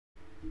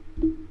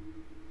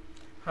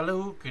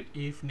Hello, good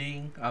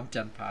evening. I'm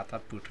Janpha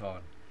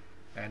Thadphoothon,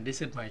 and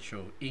this is my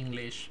show,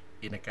 English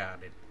in a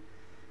Garden.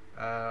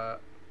 Uh,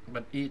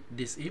 but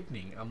this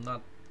evening, I'm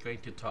not going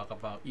to talk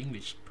about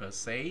English per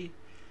se.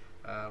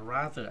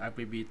 Rather, I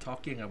will be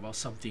talking about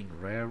something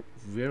rare,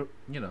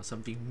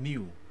 something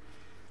new.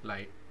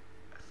 Like,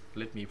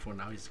 let me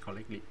pronounce it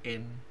correctly: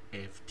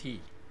 NFT.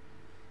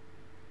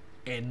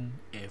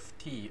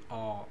 NFT,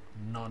 or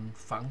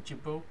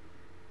non-fungible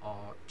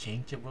or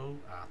changeable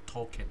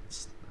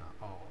tokens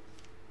or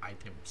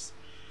items.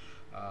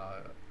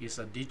 Is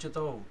a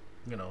digital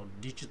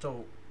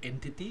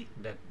entity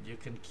that you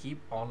can keep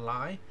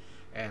online,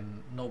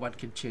 and no one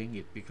can change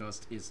it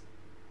because it's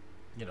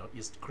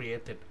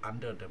created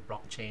under the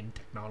blockchain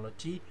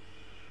technology.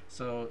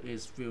 So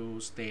it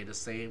will stay the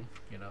same.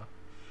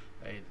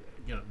 it,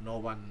 no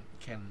one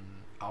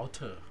can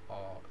alter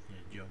or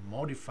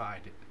modify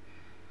it.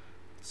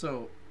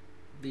 So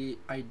the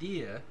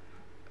idea,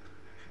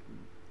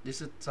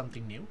 this is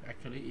something new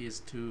actually, is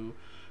to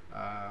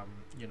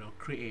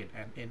create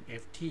an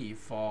NFT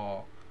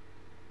for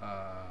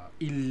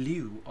in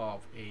lieu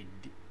of a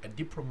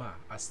diploma,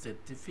 a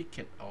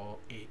certificate, or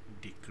a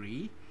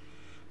degree,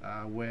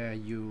 where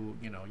you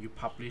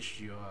publish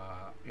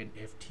your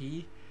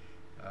NFT,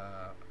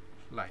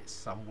 like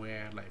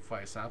somewhere, like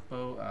for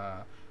example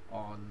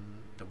on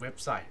the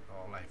website,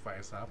 or like for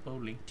example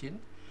LinkedIn,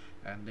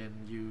 and then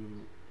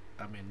you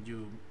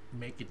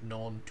make it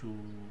known to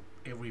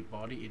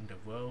everybody in the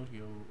world.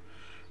 You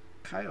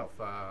kind of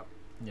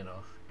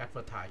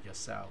advertise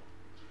yourself.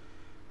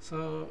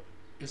 So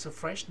it's a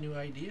fresh new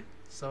idea.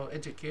 So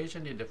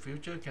education in the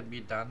future can be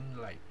done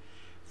like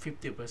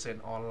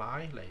 50%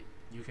 online. Like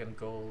you can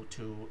go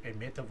to a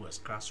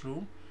metaverse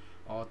classroom,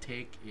 or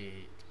take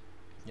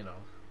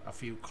a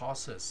few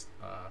courses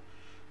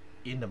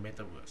in the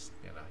metaverse.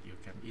 You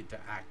can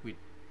interact with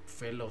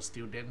fellow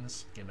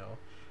students,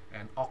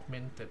 and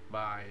augmented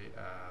by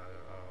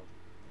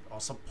or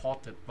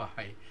supported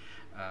by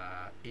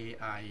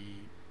AI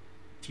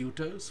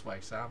tutors, for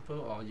example,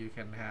 or you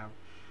can have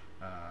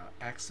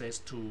access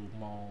to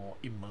more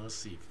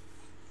immersive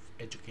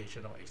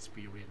educational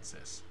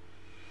experiences.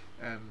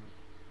 And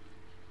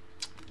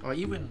or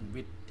even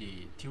with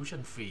the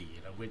tuition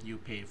fee, when you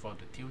pay for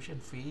the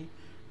tuition fee,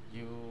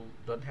 you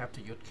don't have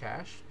to use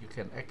cash. You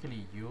can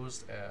actually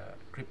use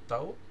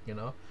crypto,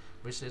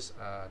 which is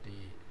the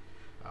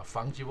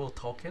fungible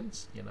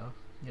tokens,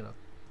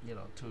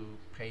 to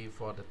pay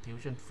for the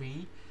tuition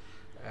fee.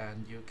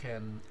 And you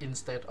can,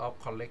 instead of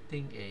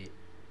collecting a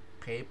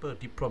paper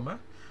diploma,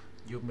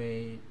 you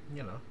may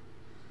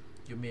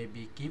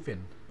be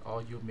given,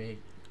 or you may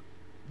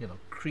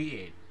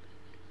create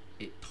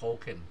a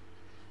token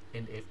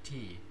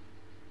NFT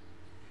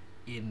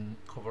in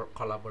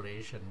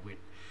collaboration with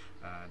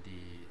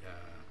the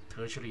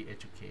tertiary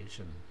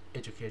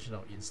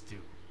educational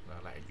institute,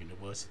 like a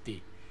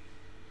university.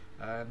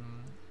 And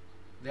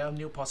there are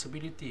new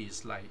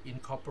possibilities, like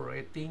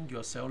incorporating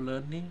your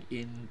self-learning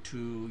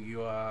into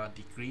your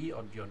degree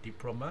or your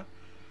diploma.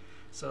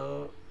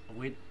 So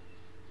with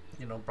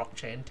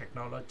blockchain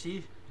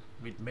technology,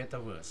 with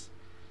metaverse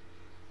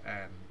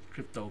and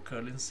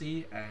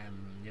cryptocurrency,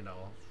 and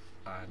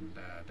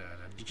the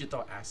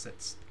digital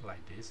assets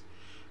like this,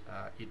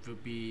 it will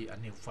be a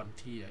new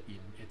frontier in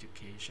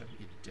education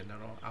in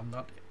general. I'm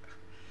not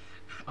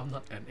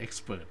an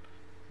expert.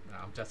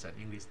 I'm just an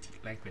English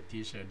language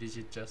teacher. This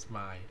is just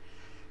my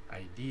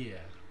idea.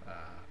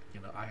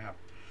 I have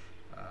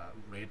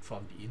read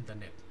from the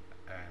internet,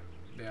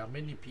 and there are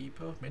many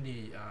people,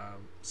 many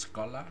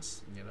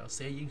scholars,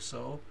 saying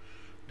so,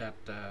 that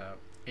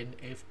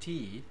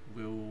NFT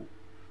will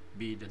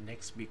be the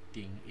next big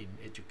thing in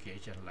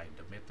education, like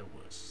the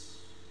metaverse.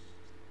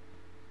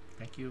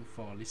 Thank you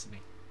for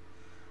listening.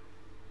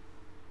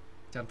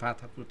 Janpha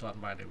Thadphoothon,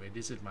 by the way,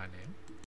 this is my name.